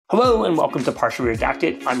Hello and welcome to Partially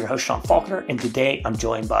Redacted. I'm your host, Sean Faulkner, and today I'm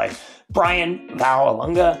joined by Brian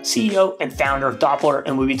Vallelunga, CEO and founder of Doppler,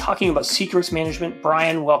 and we'll be talking about secrets management.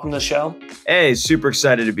 Brian, welcome to the show. Hey, super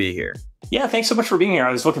excited to be here. Yeah, thanks so much for being here.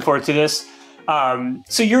 I was looking forward to this.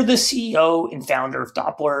 So you're the CEO and founder of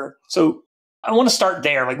Doppler. So I want to start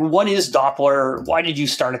there. Like, what is Doppler? Why did you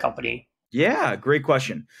start a company? Yeah, great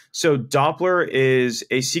question. So Doppler is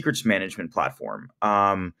a secrets management platform.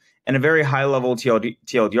 And a very high level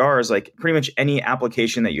TLDR is like pretty much any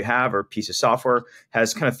application that you have or piece of software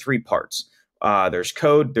has kind of three parts. There's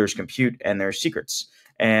code, there's compute, and there's secrets.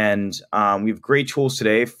 And we have great tools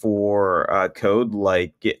today for code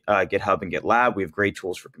like GitHub and GitLab. We have great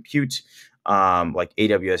tools for compute like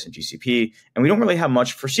AWS and GCP. And we don't really have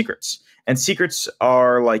much for secrets. And secrets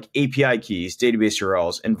are like API keys, database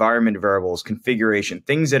URLs, environment variables, configuration,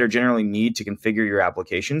 things that are generally need to configure your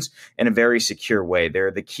applications in a very secure way.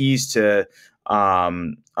 They're the keys to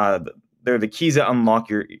they're the keys that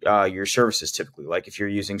unlock your services typically. Like if you're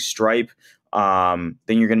using Stripe, then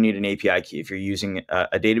you're going to need an API key. If you're using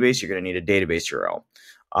a database, you're going to need a database URL.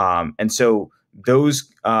 And so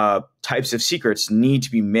those types of secrets need to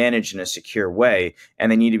be managed in a secure way, and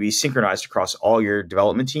they need to be synchronized across all your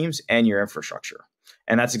development teams and your infrastructure.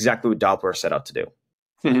 And that's exactly what Doppler set out to do.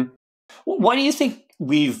 Mm-hmm. Why do you think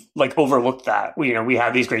we've overlooked that? We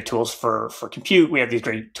have these great tools for compute. We have these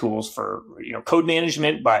great tools for code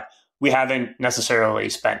management, but we haven't necessarily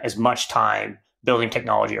spent as much time building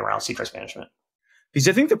technology around secrets management. Because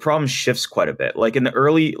I think the problem shifts quite a bit. Like in the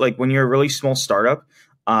early, when you're a really small startup,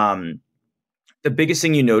 the biggest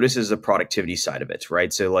thing you notice is the productivity side of it,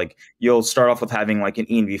 right? So like you'll start off with having like an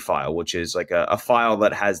env file, which is like a file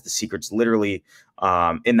that has the secrets literally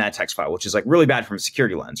in that text file, which is like really bad from a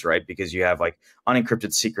security lens, right? Because you have like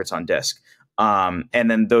unencrypted secrets on disk. And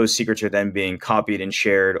then those secrets are then being copied and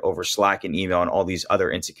shared over Slack and email and all these other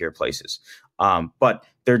insecure places. But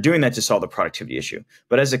they're doing that to solve the productivity issue.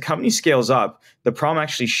 But as a company scales up, the problem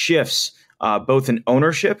actually shifts both in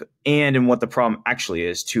ownership and in what the problem actually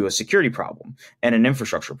is to a security problem and an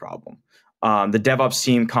infrastructure problem. The DevOps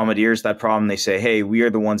team commandeers that problem. They say, hey, we are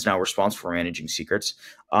the ones now responsible for managing secrets.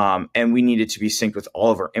 And we need it to be synced with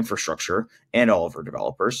all of our infrastructure and all of our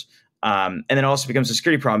developers. And then it also becomes a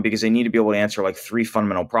security problem because they need to be able to answer like three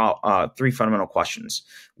fundamental questions.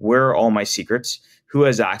 Where are all my secrets? Who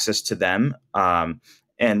has access to them?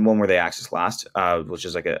 And when were they accessed last, which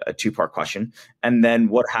is like a two-part question. And then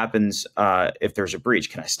what happens if there's a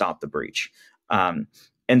breach? Can I stop the breach? And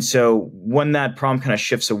so when that problem kind of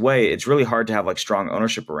shifts away, it's really hard to have like strong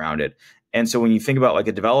ownership around it. And so when you think about like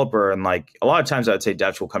a developer, and like a lot of times I would say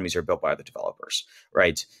dev tool companies are built by other developers,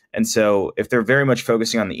 right? And so if they're very much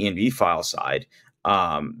focusing on the env file side,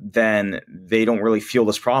 then they don't really feel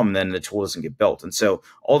this problem, then the tool doesn't get built. And so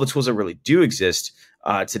all the tools that really do exist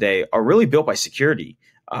today are really built by security.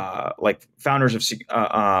 Like founders of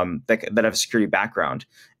that have a security background.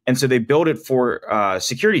 And so they build it for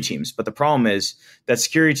security teams. But the problem is that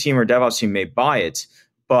security team or DevOps team may buy it,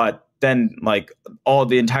 but then like all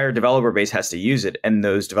the entire developer base has to use it. And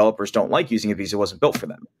those developers don't like using it because it wasn't built for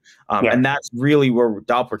them. And that's really where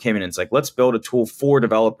Doppler came in. It's like, let's build a tool for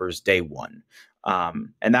developers day one.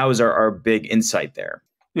 And that was our big insight there.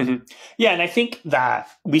 Mm-hmm. Yeah. And I think that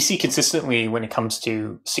we see consistently when it comes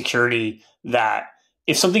to security that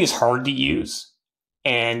if something is hard to use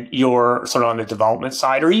and you're sort of on the development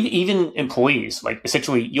side, or even employees, like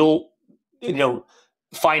essentially you'll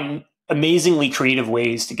find amazingly creative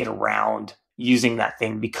ways to get around using that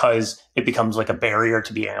thing because it becomes like a barrier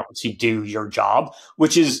to being able to do your job,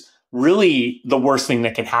 which is really the worst thing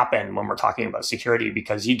that can happen when we're talking about security,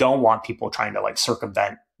 because you don't want people trying to like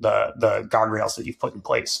circumvent the guardrails that you've put in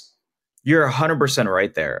place. You're 100%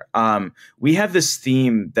 right there. We have this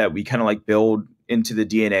theme that we kind of like build into the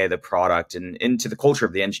DNA of the product and into the culture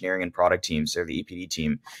of the engineering and product teams, or the EPD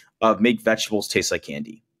team, of make vegetables taste like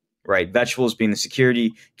candy, right? Vegetables being the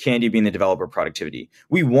security, candy being the developer productivity.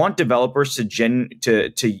 We want developers to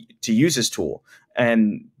use this tool.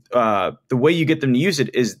 And the way you get them to use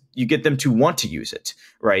it is you get them to want to use it,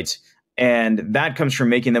 right? And that comes from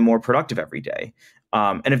making them more productive every day.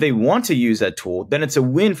 And if they want to use that tool, then it's a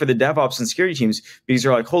win for the DevOps and security teams, because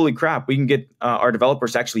they're like, holy crap, we can get our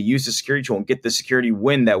developers to actually use the security tool and get the security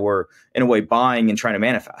win that we're in a way buying and trying to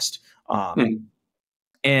manifest.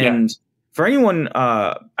 For anyone,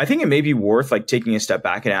 I think it may be worth like taking a step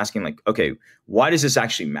back and asking like, okay, why does this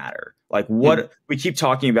actually matter? Like we keep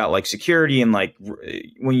talking about like security, and like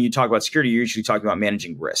when you talk about security, you're usually talking about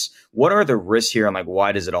managing risks. What are the risks here, and like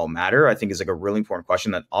why does it all matter? I think is like a really important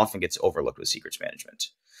question that often gets overlooked with secrets management.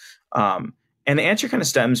 And the answer kind of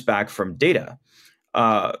stems back from data.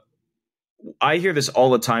 I hear this all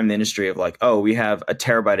the time in the industry of like, oh, we have a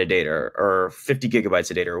terabyte of data or 50 gigabytes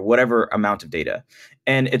of data or whatever amount of data.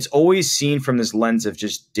 And it's always seen from this lens of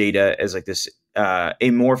just data as like this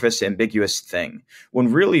amorphous, ambiguous thing.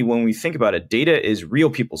 When really, when we think about it, data is real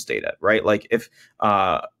people's data, right? Like if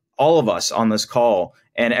all of us on this call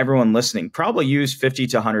and everyone listening probably use 50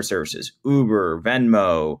 to 100 services, Uber,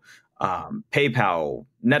 Venmo, PayPal,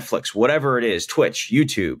 Netflix, whatever it is, Twitch,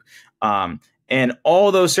 YouTube. And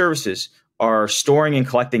all those services are storing and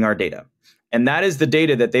collecting our data. And that is the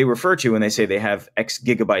data that they refer to when they say they have X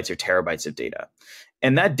gigabytes or terabytes of data.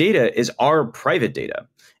 And that data is our private data.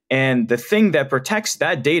 And the thing that protects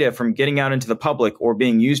that data from getting out into the public or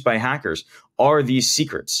being used by hackers are these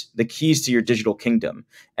secrets, the keys to your digital kingdom.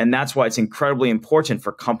 And that's why it's incredibly important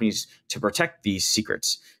for companies to protect these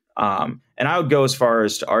secrets. And I would go as far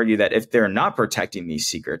as to argue that if they're not protecting these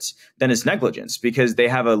secrets, then it's negligence, because they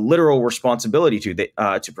have a literal responsibility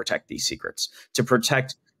to protect these secrets, to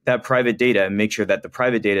protect that private data and make sure that the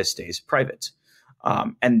private data stays private.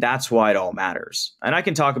 And that's why it all matters. And I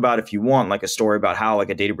can talk about, if you want, like a story about how like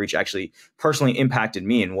a data breach actually personally impacted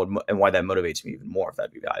me and why that motivates me even more, if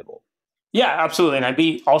that'd be valuable. Yeah, absolutely. And I'd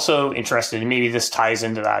be also interested, and maybe this ties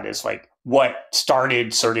into that, is like what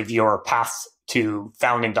started sort of your path to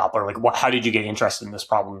founding Doppler? Like, how did you get interested in this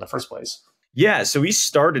problem in the first place? Yeah, so we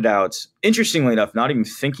started out, interestingly enough, not even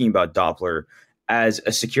thinking about Doppler as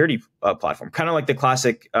a security platform, kind of like the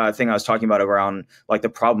classic thing I was talking about around like the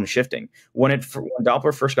problem shifting. When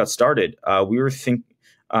Doppler first got started, we were thinking.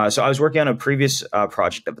 So I was working on a previous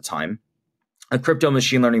project at the time, a crypto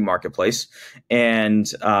machine learning marketplace, and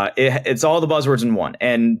it's all the buzzwords in one.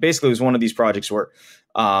 And basically, it was one of these projects where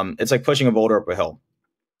it's like pushing a boulder up a hill.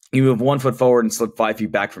 You move 1 foot forward and slip 5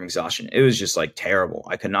 feet back from exhaustion. It was just like terrible.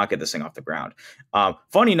 I could not get this thing off the ground.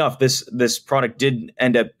 Funny enough, this product did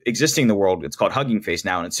end up existing in the world. It's called Hugging Face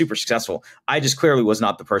now, and it's super successful. I just clearly was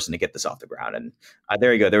not the person to get this off the ground. And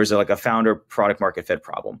there you go. There was like a founder product market fit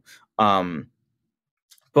problem.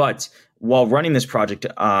 But while running this project,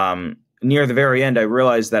 near the very end, I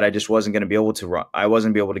realized that I just wasn't going to be able to run. I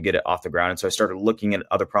wasn't be able to get it off the ground. And so I started looking at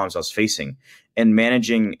other problems I was facing, and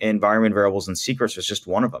managing environment variables and secrets was just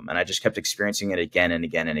one of them. And I just kept experiencing it again and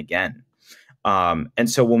again and again.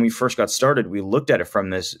 And so when we first got started, we looked at it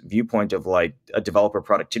from this viewpoint of like a developer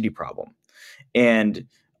productivity problem. And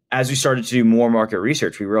as we started to do more market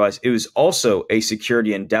research, we realized it was also a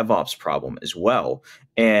security and DevOps problem as well.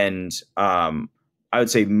 And I would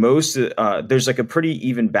say there's like a pretty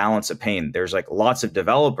even balance of pain. There's like lots of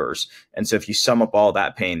developers. And so if you sum up all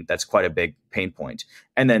that pain, that's quite a big pain point.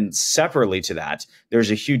 And then separately to that, there's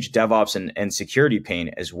a huge DevOps and security pain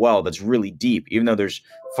as well that's really deep. Even though there's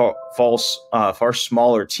far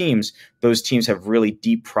smaller teams, those teams have really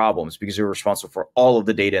deep problems because they're responsible for all of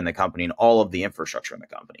the data in the company and all of the infrastructure in the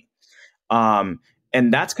company.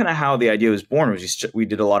 And that's kind of how the idea was born. We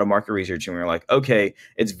did a lot of market research, and we were like, okay,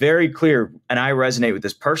 it's very clear, and I resonate with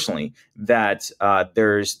this personally, that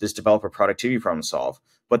there's this developer productivity problem to solve,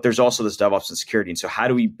 but there's also this DevOps and security. And so how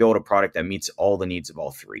do we build a product that meets all the needs of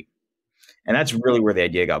all three? And that's really where the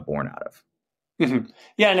idea got born out of. Mm-hmm.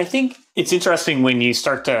 Yeah, and I think it's interesting when you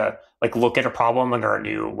start to like look at a problem under a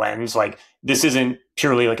new lens. Like this isn't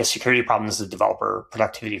purely like a security problem; this is a developer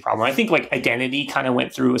productivity problem. I think like identity kind of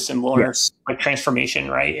went through a similar like transformation,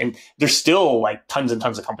 right? And there's still like tons and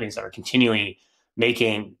tons of companies that are continually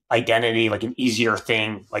making identity like an easier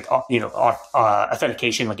thing, like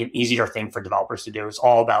authentication like an easier thing for developers to do. It's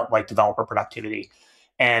all about like developer productivity,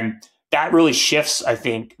 and that really shifts, I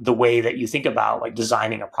think, the way that you think about like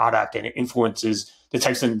designing a product, and it influences the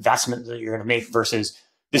types of investment that you're going to make versus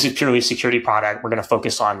this is purely a security product. We're going to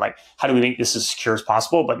focus on like, how do we make this as secure as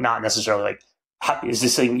possible, but not necessarily like, how, is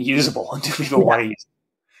this thing usable? And do people want to use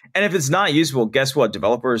it? And if it's not usable, guess what?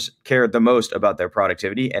 Developers care the most about their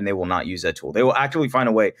productivity, and they will not use that tool. They will actively find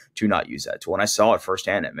a way to not use that tool. And I saw it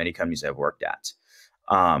firsthand at many companies I've worked at.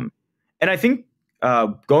 And I think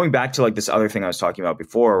going back to like this other thing I was talking about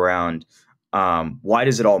before around why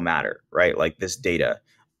does it all matter, right? Like this data.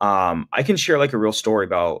 I can share like a real story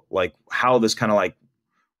about like how this kind of like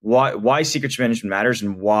why secrets management matters,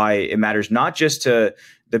 and why it matters not just to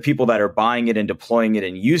the people that are buying it and deploying it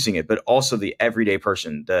and using it, but also the everyday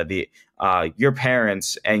person, your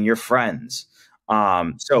parents and your friends.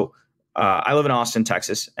 So I live in Austin,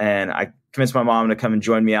 Texas, and I convinced my mom to come and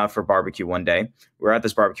join me out for barbecue one day. We're at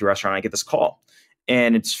this barbecue restaurant. I get this call,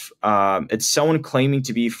 and it's someone claiming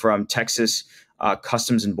to be from Texas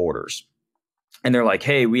Customs and Borders. And they're like,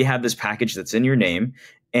 hey, we have this package that's in your name,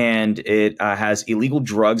 and it has illegal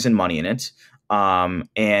drugs and money in it.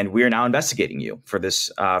 And we are now investigating you for this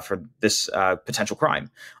potential crime.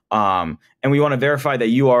 And we want to verify that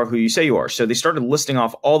you are who you say you are. So they started listing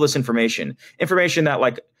off all this information that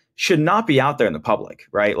like should not be out there in the public,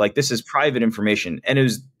 right? Like this is private information, and it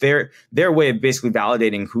was their way of basically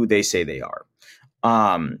validating who they say they are.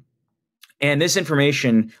 And this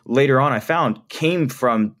information later on I found came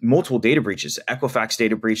from multiple data breaches, Equifax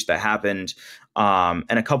data breach that happened, and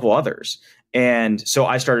a couple others. And so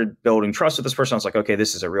I started building trust with this person. I was like, okay,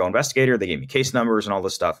 this is a real investigator. They gave me case numbers and all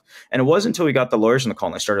this stuff. And it wasn't until we got the lawyers on the call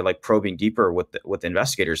and I started like probing deeper with the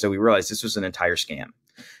investigators that we realized this was an entire scam.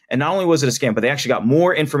 And not only was it a scam, but they actually got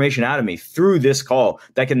more information out of me through this call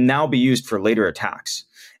that can now be used for later attacks.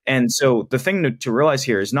 And so the thing to realize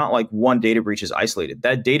here is not like one data breach is isolated.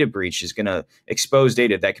 That data breach is going to expose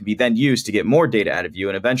data that can be then used to get more data out of you,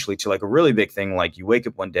 and eventually to like a really big thing, like you wake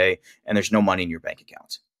up one day and there's no money in your bank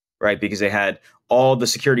account, right? Because they had all the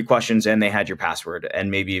security questions and they had your password and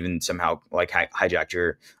maybe even somehow like hijacked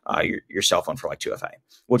your cell phone for like 2FA,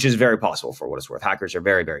 which is very possible for what it's worth. Hackers are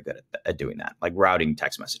very, very good at doing that, like routing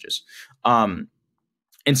text messages. And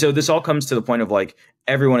so this all comes to the point of like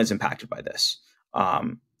everyone is impacted by this.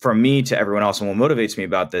 From me to everyone else. And what motivates me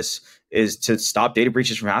about this is to stop data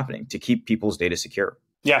breaches from happening, to keep people's data secure.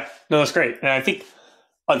 Yeah, no, that's great. And I think,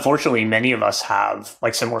 unfortunately, many of us have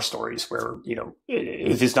like similar stories where, you know,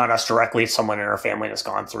 if it's not us directly, it's someone in our family that's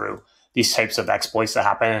gone through these types of exploits that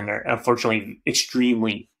happen. And they're unfortunately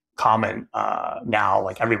extremely common now.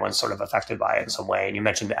 Like everyone's sort of affected by it in some way. And you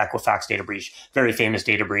mentioned the Equifax data breach, very famous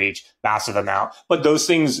data breach, massive amount. But those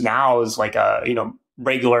things now is like a, you know,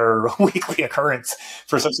 regular weekly occurrence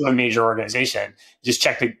for such a major organization. Just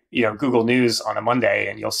check the Google News on a Monday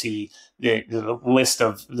and you'll see the list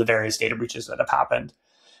of the various data breaches that have happened.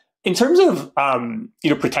 In terms of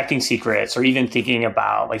protecting secrets or even thinking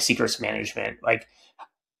about like secrets management, like,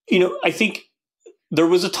 you know, I think there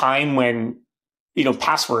was a time when, you know,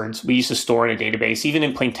 passwords we used to store in a database, even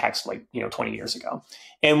in plain text, like, you know, 20 years ago.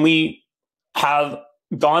 And we have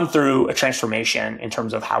gone through a transformation in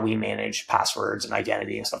terms of how we manage passwords and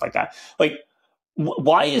identity and stuff like that. Like,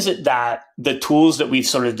 why is it that the tools that we've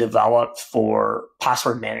sort of developed for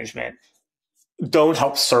password management don't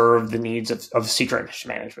help serve the needs of secret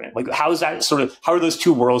management? Like, how are those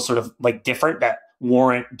two worlds sort of like different that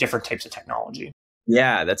warrant different types of technology?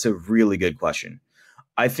 Yeah, that's a really good question.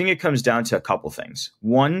 I think it comes down to a couple things.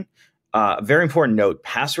 One, very important note,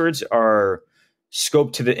 passwords are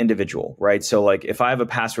scoped to the individual, right? So like if I have a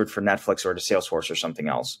password for Netflix or to Salesforce or something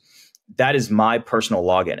else, that is my personal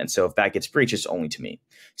login. And so if that gets breached, it's only to me.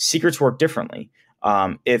 Secrets work differently.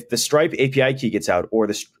 If the Stripe API key gets out or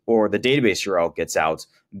the database URL gets out,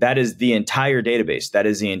 that is the entire database. That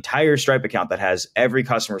is the entire Stripe account that has every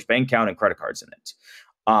customer's bank account and credit cards in it.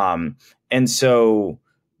 And so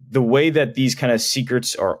the way that these kind of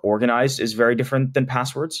secrets are organized is very different than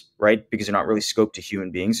passwords, right? Because they're not really scoped to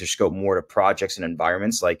human beings. They're scoped more to projects and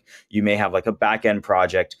environments. Like you may have like a back-end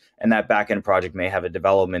project, and that back-end project may have a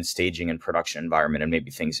development, staging, and production environment, and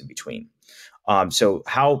maybe things in between. So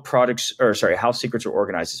how secrets are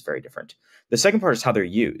organized is very different. The second part is how they're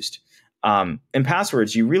used. In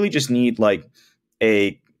passwords, you really just need like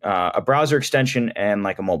a browser extension and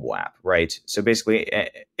like a mobile app, right? So basically,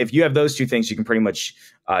 if you have those two things, you can pretty much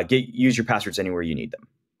use your passwords anywhere you need them.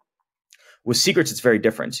 With secrets, it's very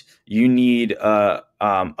different. You need a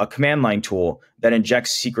command line tool that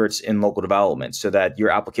injects secrets in local development so that your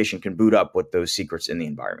application can boot up with those secrets in the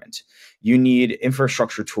environment. You need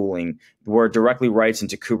infrastructure tooling where it directly writes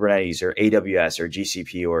into Kubernetes or AWS or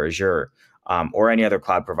GCP or Azure or any other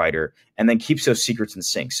cloud provider, and then keeps those secrets in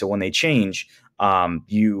sync. So when they change,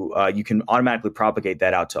 you can automatically propagate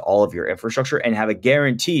that out to all of your infrastructure and have a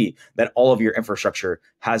guarantee that all of your infrastructure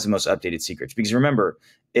has the most updated secrets. Because remember,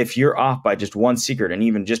 if you're off by just one secret and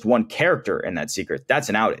even just one character in that secret, that's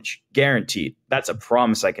an outage, guaranteed. That's a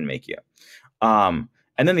promise I can make you. And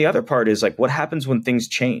then the other part is like, what happens when things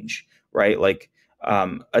change, right? Like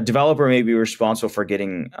a developer may be responsible for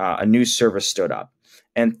getting a new service stood up.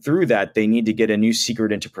 And through that, they need to get a new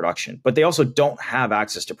secret into production, but they also don't have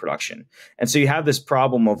access to production. And so you have this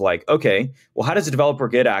problem of like, okay, well, how does a developer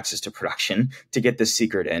get access to production to get this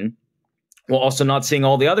secret in? While also not seeing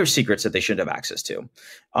all the other secrets that they should have access to.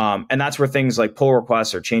 And that's where things like pull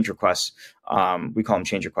requests or change requests, we call them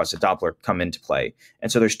change requests at Doppler, come into play.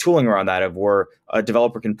 And so there's tooling around that of where a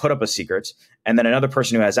developer can put up a secret and then another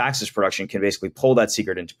person who has access to production can basically pull that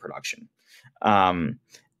secret into production.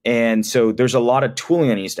 And so there's a lot of tooling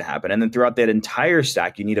that needs to happen. And then throughout that entire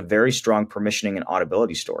stack, you need a very strong permissioning and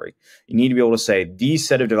auditability story. You need to be able to say these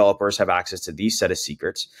set of developers have access to these set of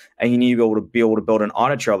secrets. And you need to be able to build an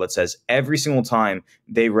audit trail that says every single time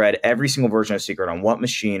they read every single version of secret on what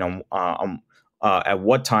machine, on at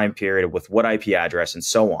what time period, with what IP address, and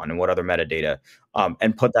so on, and what other metadata,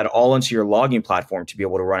 and put that all into your logging platform to be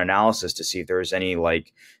able to run analysis to see if there's any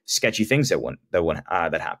like sketchy things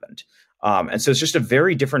that happened. And so it's just a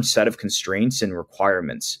very different set of constraints and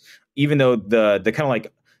requirements. Even though the kind of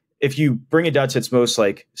like, if you bring it down to its most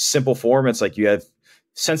like simple form, it's like you have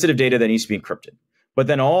sensitive data that needs to be encrypted, but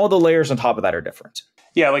then all the layers on top of that are different.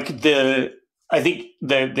 Yeah, I think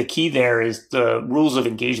the key there is the rules of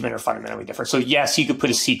engagement are fundamentally different. So yes, you could put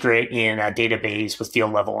a secret in a database with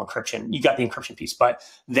field level encryption. You got the encryption piece, but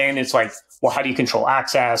then it's like, well, how do you control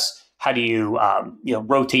access? How do you,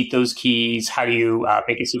 rotate those keys? How do you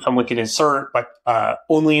make it so someone can insert, but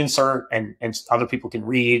only insert and other people can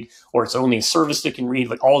read, or it's only a service that can read?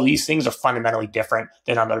 Like all of these things are fundamentally different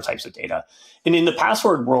than other types of data. And in the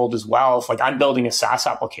password world as well, if like I'm building a SaaS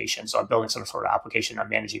application, so I'm building some sort of application, I'm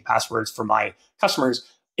managing passwords for my customers,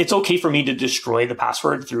 it's okay for me to destroy the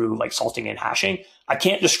password through like salting and hashing. I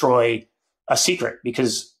can't destroy a secret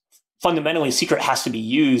because fundamentally, secret has to be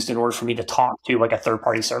used in order for me to talk to like a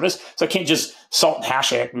third-party service. So I can't just salt and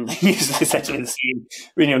hash it and use essentially the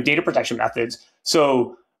same, data protection methods.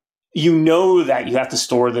 So you know that you have to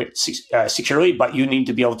store the securely, but you need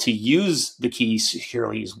to be able to use the key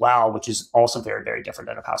securely as well, which is also very, very different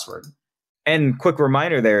than a password. And quick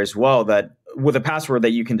reminder there as well that with a password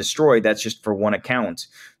that you can destroy, that's just for one account,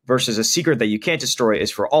 versus a secret that you can't destroy is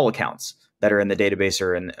for all accounts that are in the database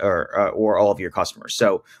or all of your customers.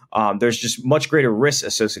 So there's just much greater risk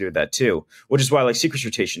associated with that too, which is why like secrets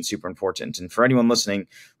rotation is super important. And for anyone listening,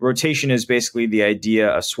 rotation is basically the idea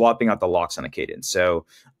of swapping out the locks on a cadence. So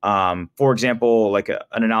for example, like an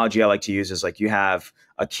analogy I like to use is like you have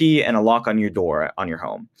a key and a lock on your door on your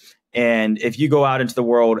home. And if you go out into the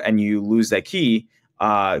world and you lose that key,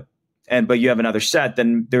 but you have another set,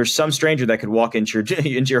 then there's some stranger that could walk into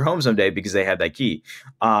your home someday because they have that key.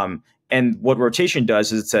 And what rotation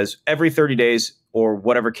does is it says every 30 days or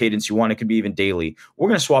whatever cadence you want, it could be even daily, we're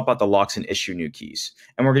going to swap out the locks and issue new keys.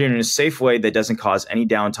 And we're going to do it in a safe way that doesn't cause any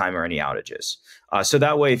downtime or any outages. So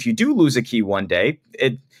that way, if you do lose a key one day,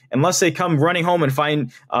 unless they come running home and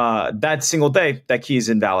find that single day, that key is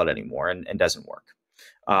invalid anymore and doesn't work.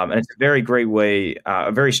 And it's a very great way,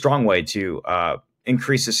 a very strong way to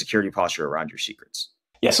increase the security posture around your secrets.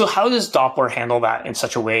 Yeah. So how does Doppler handle that in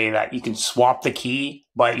such a way that you can swap the key,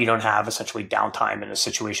 but you don't have essentially downtime in a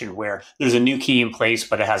situation where there's a new key in place,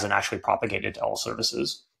 but it hasn't actually propagated to all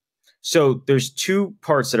services? So there's two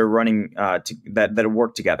parts that are running that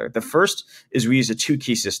work together. The first is we use a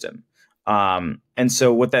two-key system. And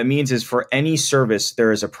so what that means is for any service,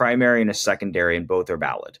 there is a primary and a secondary, and both are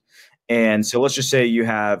valid. And so let's just say you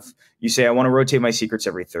say, I want to rotate my secrets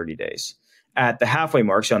every 30 days. At the halfway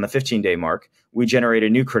mark, so on the 15-day mark, we generate a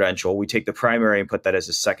new credential. We take the primary and put that as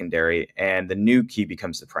a secondary, and the new key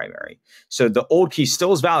becomes the primary. So the old key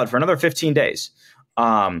still is valid for another 15 days.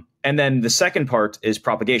 And then the second part is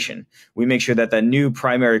propagation. We make sure that the new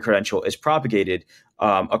primary credential is propagated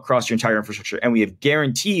across your entire infrastructure, and we have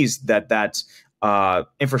guarantees that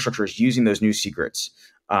infrastructure is using those new secrets.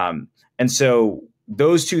 And so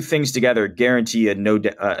those two things together guarantee a no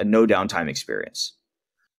downtime experience.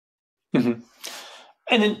 Mm-hmm.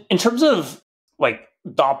 And in terms of like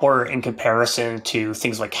Doppler in comparison to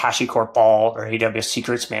things like HashiCorp Vault or AWS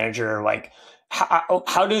Secrets Manager, like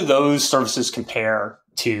how do those services compare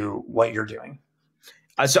to what you're doing?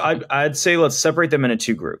 So I'd say let's separate them into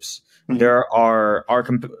two groups. Mm-hmm. There are our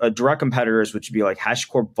direct competitors, which would be like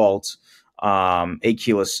HashiCorp Vault.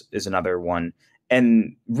 Aquilus is another one.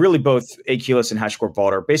 And really both Aquilus and HashiCorp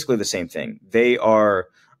Vault are basically the same thing. They are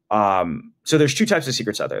so there's two types of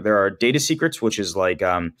secrets out there. There are data secrets, which is like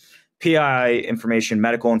PI information,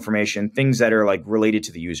 medical information, things that are like related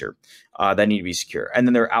to the user that need to be secure. And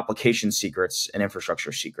then there are application secrets and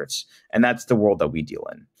infrastructure secrets. And that's the world that we deal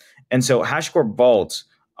in. And so HashiCorp Vault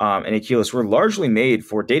and Aquilus were largely made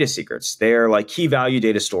for data secrets. They're like key value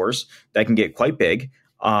data stores that can get quite big,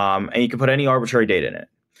 and you can put any arbitrary data in it.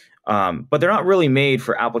 But they're not really made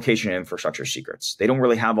for application and infrastructure secrets. They don't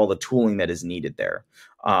really have all the tooling that is needed there.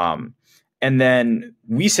 And then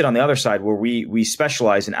we sit on the other side where we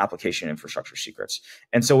specialize in application infrastructure secrets.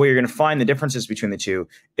 And so what you're going to find the differences between the two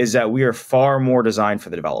is that we are far more designed for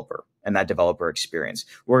the developer and that developer experience.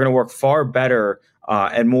 We're going to work far better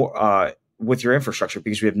and more with your infrastructure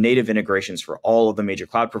because we have native integrations for all of the major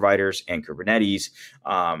cloud providers and Kubernetes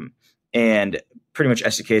and pretty much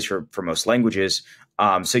SDKs for most languages.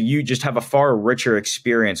 So you just have a far richer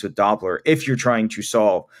experience with Doppler if you're trying to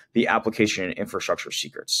solve the application and infrastructure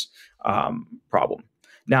secrets problem.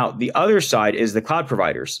 Now, the other side is the cloud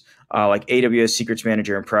providers like AWS Secrets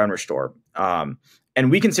Manager and Proud and Restore. And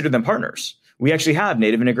we consider them partners. we actually have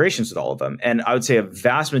native integrations with all of them. And I would say a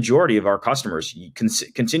vast majority of our customers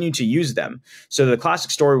continue to use them. So the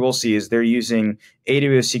classic story we'll see is they're using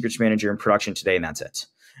AWS Secrets Manager in production today, and that's it.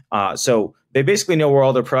 So they basically know where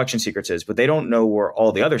all their production secrets is, but they don't know where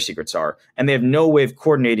all the other secrets are. And they have no way of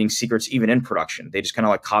coordinating secrets even in production. They just kind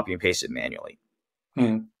of like copy and paste it manually.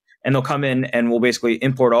 And they'll come in and we'll basically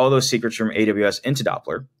import all those secrets from AWS into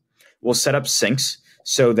Doppler. We'll set up syncs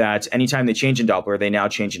so that anytime they change in Doppler, they now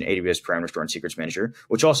change in AWS Parameter Store and Secrets Manager,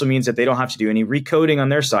 which also means that they don't have to do any recoding on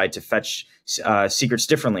their side to fetch secrets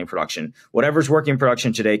differently in production. Whatever's working in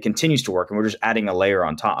production today continues to work, and we're just adding a layer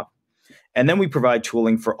on top. And then we provide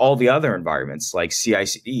tooling for all the other environments like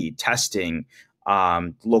CI/CD, testing,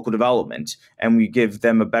 local development, and we give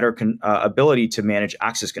them a better ability to manage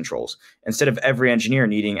access controls. Instead of every engineer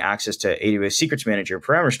needing access to AWS Secrets Manager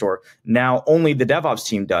Parameter Store, now only the DevOps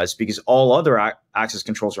team does, because all other access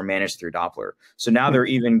controls are managed through Doppler. So now they're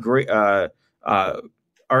even are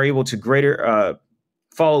able to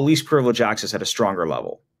follow least privilege access at a stronger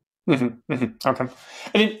level. Okay.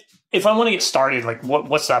 And if I want to get started, like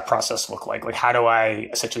what's that process look like? Like, how do I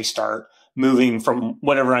essentially start moving from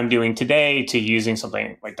whatever I'm doing today to using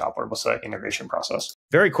something like Doppler? What's the integration process?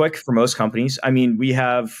 Very quick for most companies. I mean, we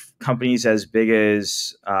have companies as big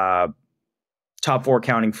as top 4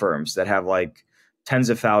 accounting firms that have like tens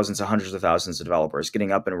of thousands to hundreds of thousands of developers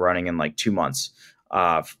getting up and running in like 2 months.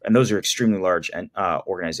 And those are extremely large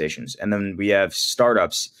organizations. And then we have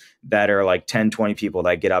startups that are like 10, 20 people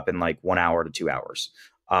that get up in like 1 hour to 2 hours.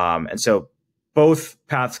 And so both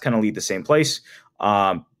paths kind of lead the same place.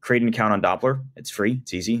 Create an account on Doppler. It's free.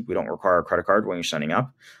 It's easy. We don't require a credit card when you're signing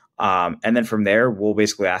up. And then from there, we'll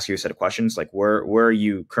basically ask you a set of questions like, where are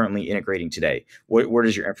you currently integrating today? Where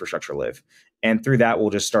does your infrastructure live? And through that,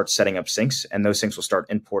 we'll just start setting up syncs, and those syncs will start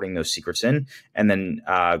importing those secrets in, and then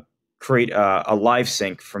create a live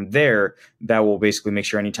sync from there that will basically make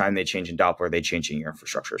sure anytime they change in Doppler, they change in your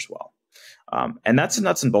infrastructure as well. And that's the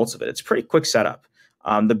nuts and bolts of it. It's a pretty quick setup.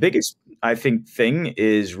 The biggest, I think, thing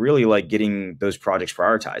is really like getting those projects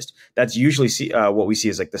prioritized. That's usually what we see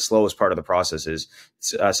as like the slowest part of the process is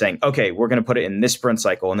saying, okay, we're going to put it in this sprint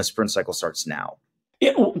cycle, and this sprint cycle starts now.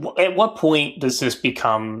 Yeah, at what point does this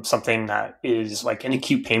become something that is like an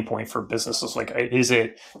acute pain point for businesses? Like, is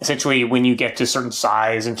it essentially when you get to a certain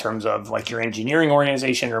size in terms of like your engineering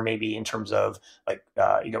organization, or maybe in terms of like,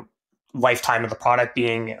 lifetime of the product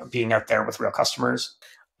being out there with real customers?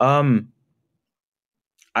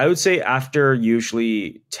 I would say after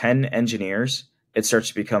usually 10 engineers, it starts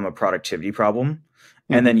to become a productivity problem.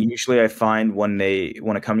 And then usually I find when a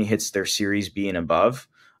company hits their Series B and above,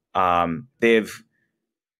 they've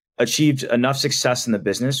achieved enough success in the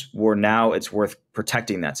business where now it's worth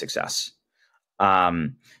protecting that success.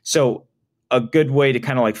 So a good way to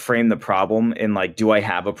kind of like frame the problem in like, do I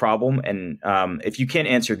have a problem? And if you can't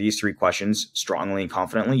answer these 3 questions strongly and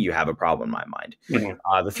confidently, you have a problem in my mind.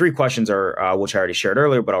 The 3 questions are, which I already shared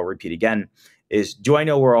earlier, but I'll repeat again, is do I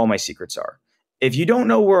know where all my secrets are? If you don't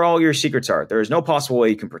know where all your secrets are, there is no possible way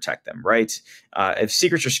you can protect them, right? If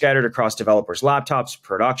secrets are scattered across developers' laptops,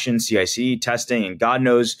 production, CI/CD, testing, and God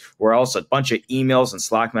knows where else, a bunch of emails and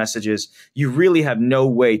Slack messages, you really have no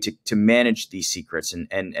way to manage these secrets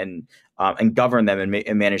and govern them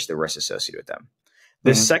and manage the risks associated with them.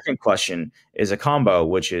 The second question is a combo,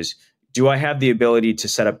 which is, do I have the ability to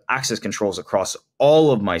set up access controls across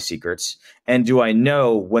all of my secrets? And do I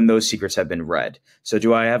know when those secrets have been read? So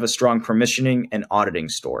do I have a strong permissioning and auditing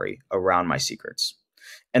story around my secrets?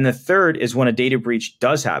 And the third is when a data breach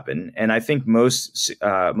does happen. And I think most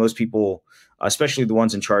people, especially the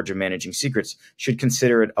ones in charge of managing secrets, should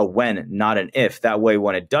consider it a when, not an if. That way,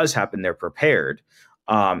 when it does happen, they're prepared.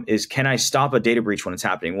 Is can I stop a data breach when it's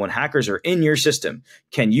happening? When hackers are in your system,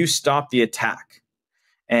 can you stop the attack?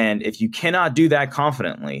 And if you cannot do that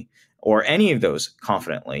confidently, or any of those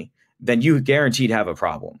confidently, then you guaranteed have a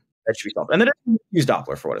problem that should be solved. And then use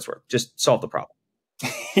Doppler for what it's worth. Just solve the problem.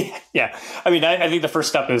 Yeah. I mean, I think the first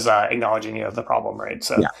step is acknowledging the problem, right?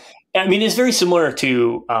 So, yeah. I mean, it's very similar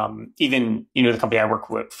to even, the company I work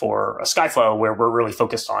with for Skyflow, where we're really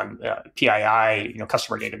focused on PII,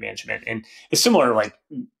 customer data management. And it's similar, like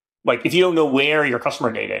if you don't know where your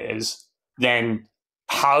customer data is, then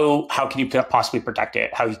how can you possibly protect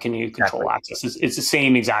it? How can you control access? It's the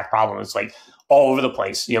same exact problem. It's like all over the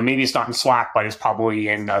place. Maybe it's not in Slack, but it's probably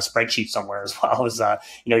in a spreadsheet somewhere, as well as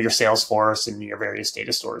your Salesforce and your various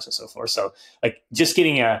data stores and so forth. So like just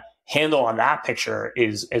getting a handle on that picture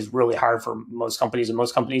is really hard for most companies, and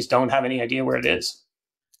most companies don't have any idea where it is.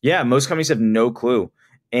 Yeah, most companies have no clue.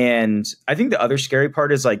 And I think the other scary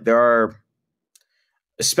part is like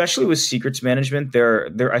especially with secrets management,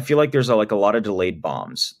 I feel like there's like a lot of delayed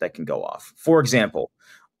bombs that can go off. For example,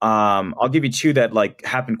 I'll give you two that like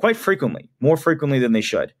happen quite frequently, more frequently than they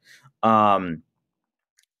should. Um,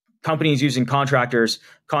 Companies using contractors.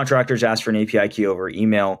 Contractors ask for an API key over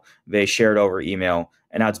email. They share it over email,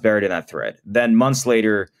 and now it's buried in that thread. Then months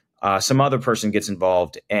later, some other person gets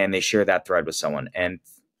involved, and they share that thread with someone. And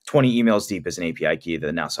 20 emails deep is an API key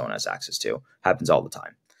that now someone has access to. Happens all the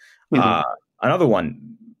time. Mm-hmm. Another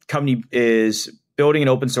one, company is building an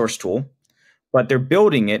open source tool, but they're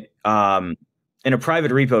building it in a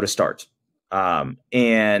private repo to start.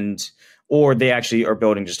 Or they actually are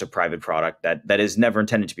building just a private product that is never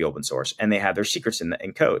intended to be open source, and they have their secrets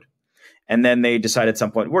in code. And then they decide at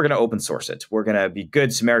some point, we're going to open source it. We're going to be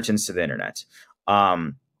good Samaritans to the internet.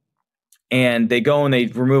 And they go and they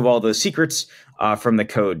remove all the secrets from the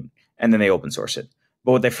code, and then they open source it.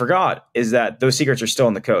 But what they forgot is that those secrets are still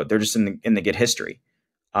in the code. They're just in the Git history.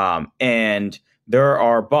 And there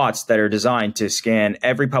are bots that are designed to scan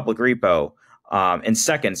every public repo in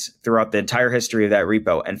seconds throughout the entire history of that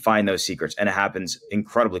repo and find those secrets. And it happens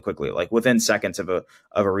incredibly quickly. Like within seconds of a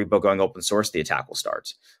repo going open source, the attack will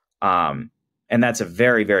start. And that's a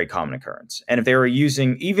very, very common occurrence. And if they were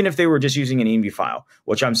even if they were just using an env file,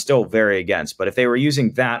 which I'm still very against, but if they were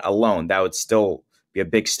using that alone, that would still be a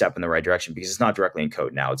big step in the right direction because it's not directly in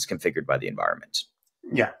code now. It's configured by the environment.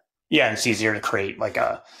 Yeah. Yeah. It's easier to create like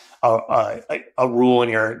a rule in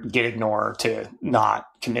your git ignore to not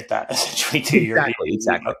commit that essentially to your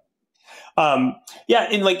exactly. Yeah,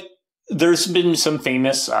 and like there's been some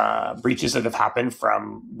famous breaches that have happened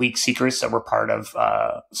from leaked secrets that were part of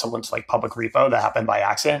someone's like public repo that happened by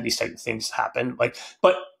accident. These type of things happen. Like,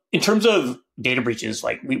 but in terms of data breaches,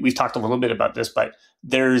 like we've talked a little bit about this, but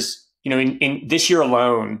there's in this year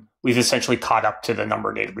alone, we've essentially caught up to the number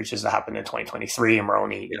of data breaches that happened in 2023, and we're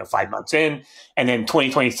only 5 months in. And then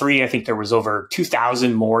 2023, I think there was over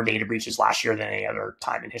 2,000 more data breaches last year than any other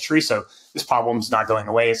time in history. So this problem's not going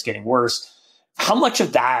away; it's getting worse. How much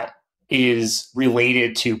of that is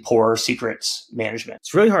related to poor secrets management?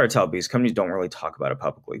 It's really hard to tell because companies don't really talk about it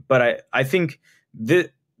publicly. But I think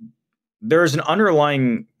that there's an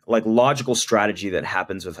underlying like logical strategy that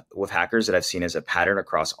happens with hackers that I've seen as a pattern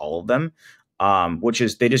across all of them. Which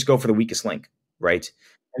is they just go for the weakest link, right?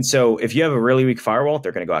 And so if you have a really weak firewall,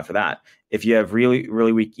 they're going to go after that. If you have really,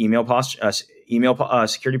 really weak email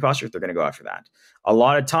security posture, they're going to go after that. A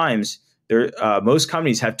lot of times, most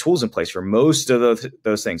companies have tools in place for most of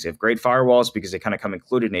those things. They have great firewalls because they kind of come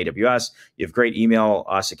included in AWS. You have great email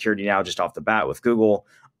security now just off the bat with Google.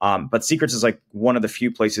 But secrets is like one of the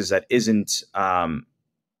few places that isn't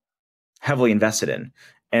heavily invested in.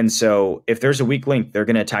 And so if there's a weak link, they're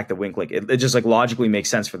going to attack the weak link. It just like logically makes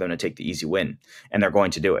sense for them to take the easy win, and they're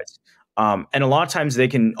going to do it. And a lot of times they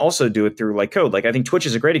can also do it through like code. Like I think Twitch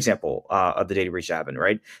is a great example of the data breach that happened,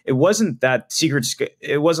 right? It wasn't that secrets.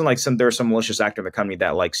 It wasn't like there was some malicious actor in the company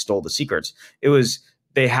that like stole the secrets. It was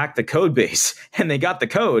they hacked the code base and they got the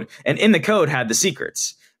code, and in the code had the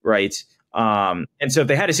secrets, right? And so if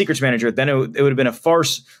they had a secrets manager, then it would have been a far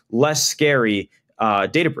less scary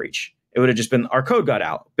data breach. It would have just been our code got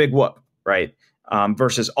out, big whoop, right?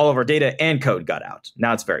 Versus all of our data and code got out.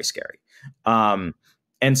 Now it's very scary.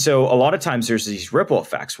 And so a lot of times there's these ripple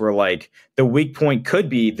effects where like the weak point could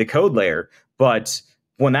be the code layer, but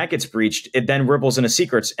when that gets breached, it then ripples into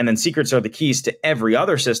secrets, and then secrets are the keys to every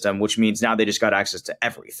other system, which means now they just got access to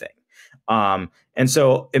everything. And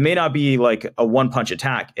so it may not be like a one-punch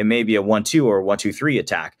attack. It may be a 1-2 or 1-2-3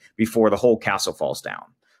 attack before the whole castle falls down.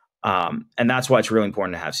 And that's why it's really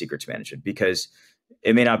important to have secrets management, because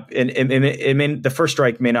it may not, the first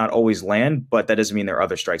strike may not always land, but that doesn't mean there are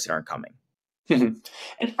other strikes that aren't coming. Mm-hmm.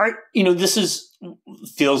 And this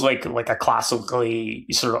feels like a classically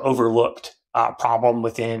sort of overlooked problem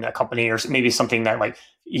within a company, or maybe something that like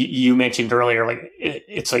you mentioned earlier, like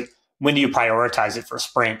it's like, when do you prioritize it for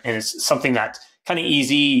sprint? And it's something that's kind of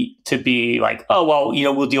easy to be like, oh, well,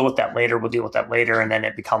 we'll deal with that later. And then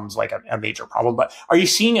it becomes like a major problem. But are you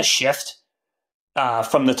seeing a shift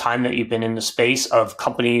from the time that you've been in the space of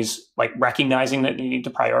companies like recognizing that you need to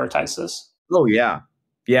prioritize this? Oh, yeah.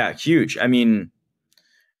 Yeah, huge. I mean,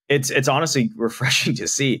 it's honestly refreshing to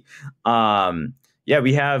see.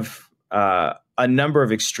 We have a number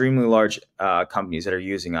of extremely large companies that are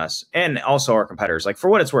using us, and also our competitors. Like, for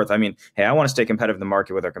what it's worth, I mean, hey, I want to stay competitive in the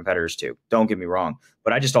market with our competitors too. Don't get me wrong,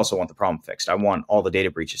 but I just also want the problem fixed. I want all the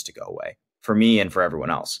data breaches to go away for me and for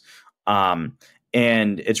everyone else.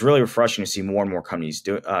 And it's really refreshing to see more and more companies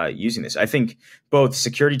using this. I think both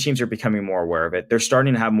security teams are becoming more aware of it. They're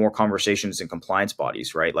starting to have more conversations in compliance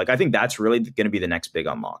bodies, right? Like, I think that's really going to be the next big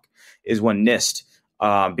unlock, is when NIST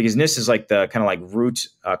because NIST is like the kind of like root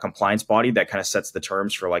compliance body that kind of sets the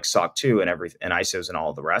terms for like SOC 2 and and ISOs and all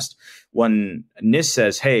of the rest. When NIST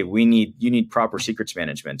says, hey, you need proper secrets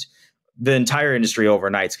management, the entire industry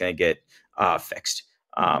overnight is going to get fixed.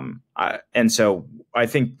 And so I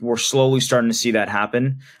think we're slowly starting to see that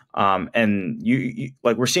happen. And you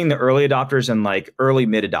like we're seeing the early adopters and like early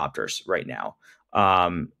mid adopters right now.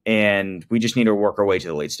 And we just need to work our way to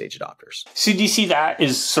the late stage adopters. So do you see that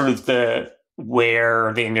is sort of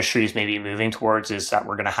where the industry is maybe moving towards, is that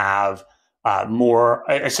we're going to have more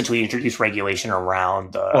essentially introduce regulation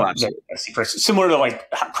around the secrets, similar to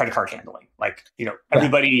like credit card handling. Like,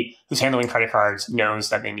 everybody who's handling credit cards knows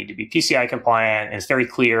that they need to be PCI compliant, and it's very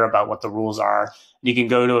clear about what the rules are. You can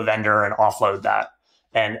go to a vendor and offload that,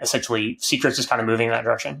 and essentially secrets is kind of moving in that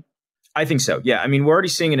direction. I think so. Yeah. I mean, we're already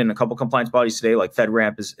seeing it in a couple compliance bodies today, like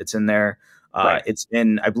FedRAMP it's in there. Right. It's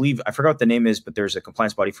in, I believe, I forgot what the name is, but there's a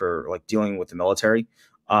compliance body for like dealing with the military.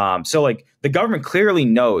 So like the government clearly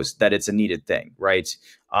knows that it's a needed thing, right?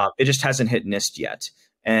 It just hasn't hit NIST yet.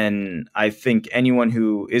 And I think anyone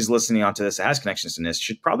who is listening onto this that has connections to NIST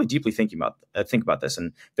should probably deeply think about this.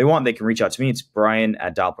 And if they want, they can reach out to me. It's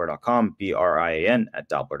Brian@Doppler.com,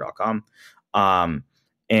 BRIAN@Doppler.com.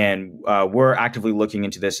 And we're actively looking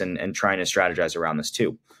into this and trying to strategize around this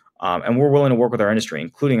too. And we're willing to work with our industry,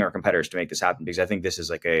 including our competitors, to make this happen, because I think this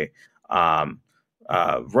is like what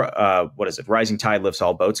is it? Rising tide lifts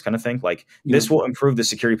all boats kind of thing. Like this will improve the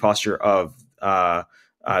security posture of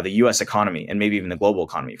the U.S. economy and maybe even the global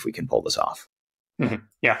economy if we can pull this off. Mm-hmm.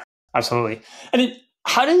 Yeah, absolutely. And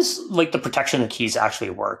how does like the protection of keys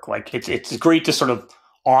actually work? Like it's great to sort of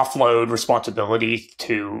offload responsibility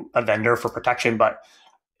to a vendor for protection,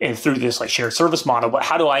 and through this like shared service model, but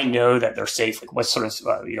how do I know that they're safe? Like what sort of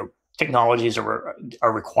technologies are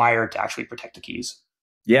required to actually protect the keys?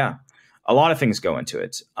 Yeah, a lot of things go into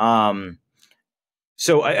it.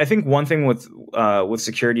 So I think one thing with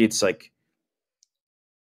security, it's like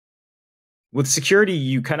with security,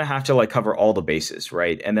 you kind of have to like cover all the bases,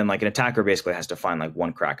 right? And then like an attacker basically has to find like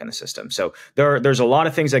one crack in the system. So there's a lot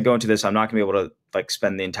of things that go into this. I'm not gonna be able to like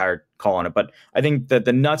spend the entire call on it, but I think that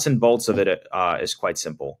the nuts and bolts of it is quite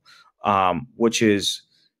simple, which is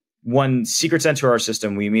when secrets enter our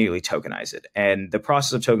system, we immediately tokenize it. And the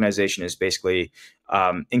process of tokenization is basically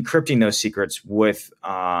encrypting those secrets with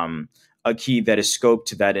a key that is scoped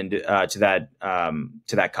to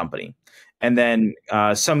that company. And then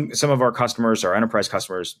some of our customers, our enterprise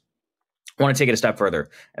customers, want to take it a step further,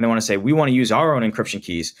 and they want to say we want to use our own encryption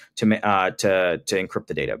keys to encrypt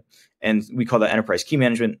the data, and we call that enterprise key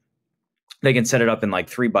management. They can set it up in like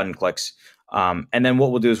 3 button clicks, and then what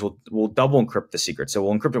we'll do is we'll double encrypt the secret. So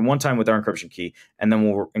we'll encrypt it one time with our encryption key, and then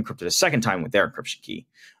we'll encrypt it a second time with their encryption key,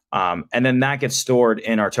 and then that gets stored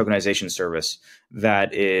in our tokenization service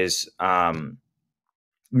that is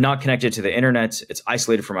not connected to the internet. It's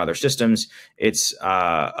isolated from other systems. It's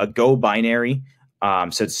a Go binary,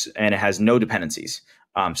 and it has no dependencies.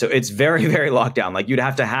 So it's very, very locked down. Like you'd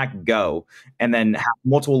have to hack Go and then have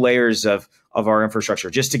multiple layers of our infrastructure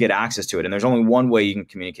just to get access to it. And there's only one way you can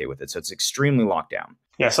communicate with it. So it's extremely locked down.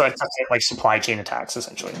 Yeah, so that's like supply chain attacks,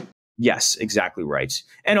 essentially. Yes, exactly right.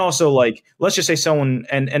 And also, like, let's just say someone,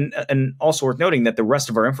 and also worth noting that the rest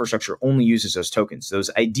of our infrastructure only uses those tokens, those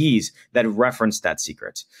IDs that reference that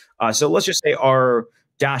secret. So let's just say our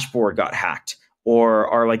dashboard got hacked or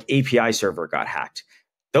our like API server got hacked.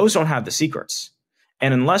 Those don't have the secrets.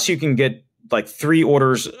 And unless you can get like 3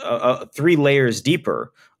 layers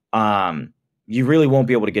deeper, you really won't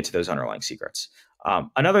be able to get to those underlying secrets.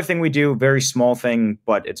 Another thing we do, very small thing,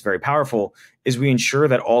 but it's very powerful, is we ensure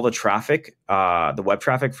that all the traffic, the web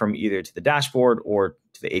traffic from either to the dashboard or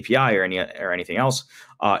to the API or anything else,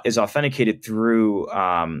 is authenticated through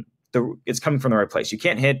it's coming from the right place. You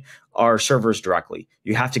can't hit our servers directly.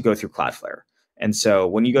 You have to go through Cloudflare. And so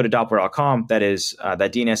when you go to Doppler.com, that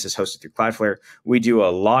DNS is hosted through Cloudflare. We do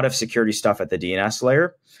a lot of security stuff at the DNS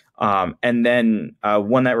layer. And then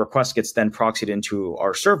when that request gets then proxied into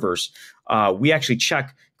our servers, we actually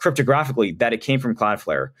check cryptographically that it came from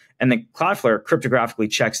Cloudflare. And then Cloudflare cryptographically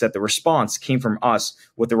checks that the response came from us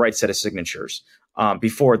with the right set of signatures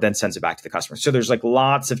before it then sends it back to the customer. So there's like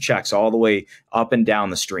lots of checks all the way up and down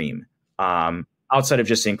the stream outside of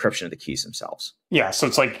just the encryption of the keys themselves. Yeah, so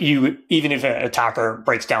it's like even if an attacker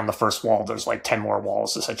breaks down the first wall, there's like 10 more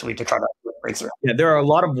walls essentially to try to break through. Yeah, there are a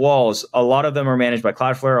lot of walls. A lot of them are managed by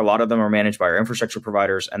Cloudflare. A lot of them are managed by our infrastructure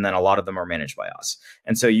providers. And then a lot of them are managed by us.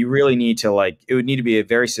 And so you really need to it would need to be a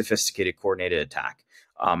very sophisticated, coordinated attack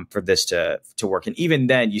for this to work. And even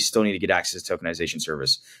then, you still need to get access to tokenization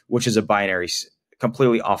service, which is a binary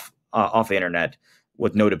completely off the internet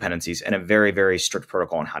with no dependencies and a very, very strict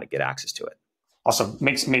protocol on how to get access to it. Awesome.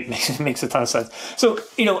 Makes a ton of sense. So,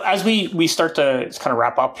 as we start to kind of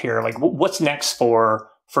wrap up here, like what's next for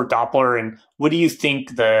Doppler, and what do you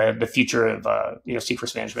think the future of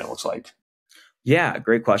secrets management looks like? Yeah,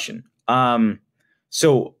 great question.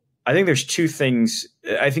 So I think there's two things.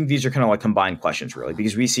 I think these are kind of like combined questions, really,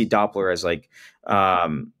 because we see Doppler as like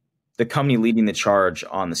the company leading the charge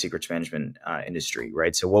on the secrets management industry,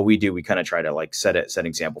 right? So what we do, we kind of try to like set an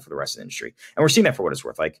example for the rest of the industry, and we're seeing that for what it's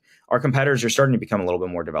worth. Like our competitors are starting to become a little bit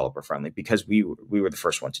more developer friendly because we were the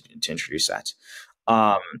first one to introduce that.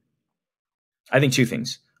 I think two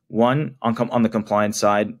things. One, on the compliance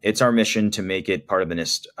side, it's our mission to make it part of the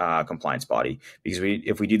NIST compliance body, because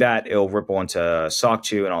if we do that, it'll ripple into SOC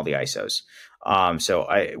 2 and all the ISOs. So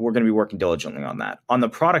we're going to be working diligently on that. On the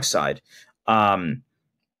product side,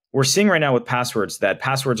 we're seeing right now with passwords that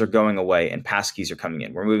passwords are going away and passkeys are coming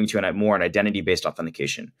in. We're moving to an identity-based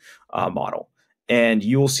authentication model. And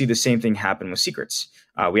you will see the same thing happen with secrets.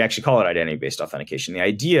 We actually call it identity-based authentication. The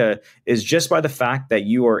idea is just by the fact that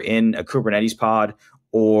you are in a Kubernetes pod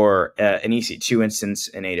or an EC2 instance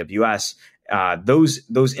in AWS,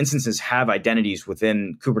 those instances have identities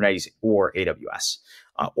within Kubernetes or AWS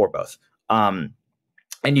or both. And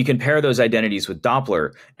you can pair those identities with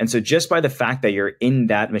Doppler. And so just by the fact that you're in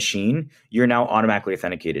that machine, you're now automatically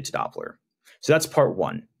authenticated to Doppler. So that's part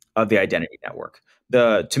one of the identity network.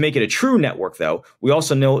 To make it a true network, though, we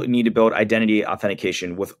also need to build identity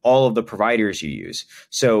authentication with all of the providers you use.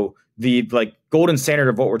 So the golden standard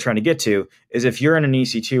of what we're trying to get to is if you're in an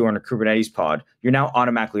EC2 or in a Kubernetes pod, you're now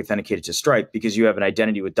automatically authenticated to Stripe because you have an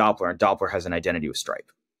identity with Doppler and Doppler has an identity with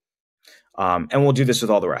Stripe. And we'll do this with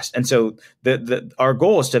all the rest. And so our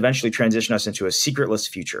goal is to eventually transition us into a secretless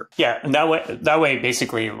future. Yeah, and that way,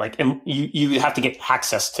 basically, like you have to get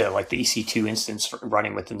access to like the EC2 instance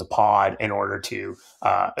running within the pod in order to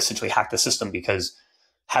essentially hack the system, because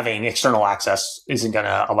having external access isn't going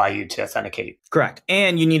to allow you to authenticate. Correct.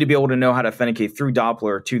 And you need to be able to know how to authenticate through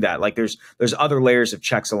Doppler to that. Like there's other layers of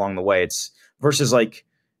checks along the way. It's versus like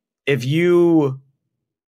if you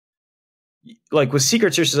like with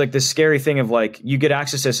secrets, there's like this scary thing of like you get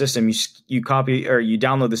access to a system, you copy or you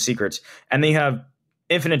download the secrets, and then you have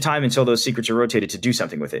infinite time until those secrets are rotated to do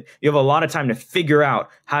something with it. You have a lot of time to figure out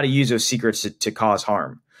how to use those secrets to cause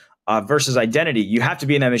harm. Versus identity, you have to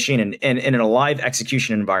be in that machine and in a live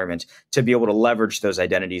execution environment to be able to leverage those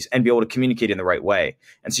identities and be able to communicate in the right way.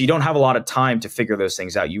 And so you don't have a lot of time to figure those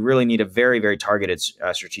things out. You really need a very, very targeted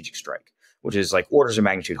strategic strike, which is like orders of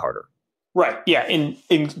magnitude harder. Right. Yeah.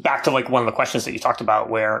 And back to like one of the questions that you talked about,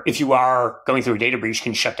 where if you are going through a data breach,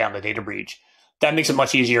 can you shut down the data breach? That makes it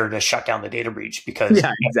much easier to shut down the data breach because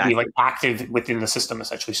exactly. you're like active within the system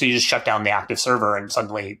essentially. So you just shut down the active server and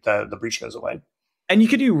suddenly the breach goes away. And you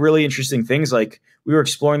could do really interesting things. Like we were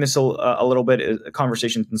exploring this a little bit, a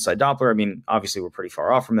conversation inside Doppler. I mean, obviously we're pretty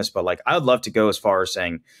far off from this, but like I would love to go as far as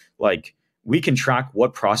saying like we can track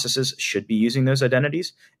what processes should be using those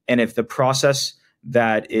identities. And if the process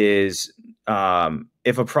that is,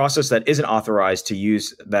 if a process that isn't authorized to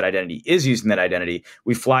use that identity is using that identity,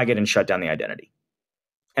 we flag it and shut down the identity.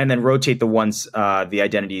 And then rotate the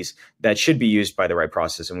identities that should be used by the right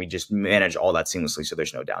process. And we just manage all that seamlessly so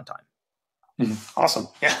there's no downtime. Awesome.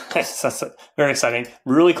 Yeah, that's very exciting.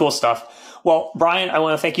 Really cool stuff. Well, Brian, I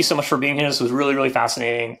want to thank you so much for being here. This was really, really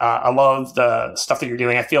fascinating. I love the stuff that you're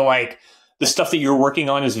doing. I feel like the stuff that you're working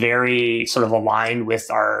on is very sort of aligned with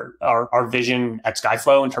our vision at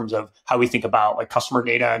Skyflow in terms of how we think about like customer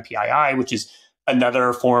data and PII, which is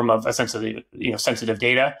another form of essentially sensitive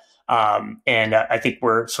data. And I think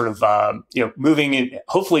we're sort of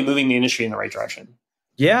hopefully moving the industry in the right direction.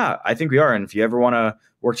 Yeah, I think we are. And if you ever want to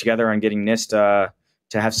work together on getting NIST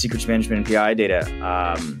to have secrets management and PI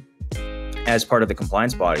data as part of the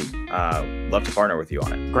compliance body, love to partner with you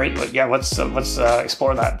on it. Great. Yeah, let's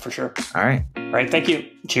explore that for sure. All right. All right. Thank you.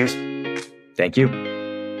 Cheers. Thank you.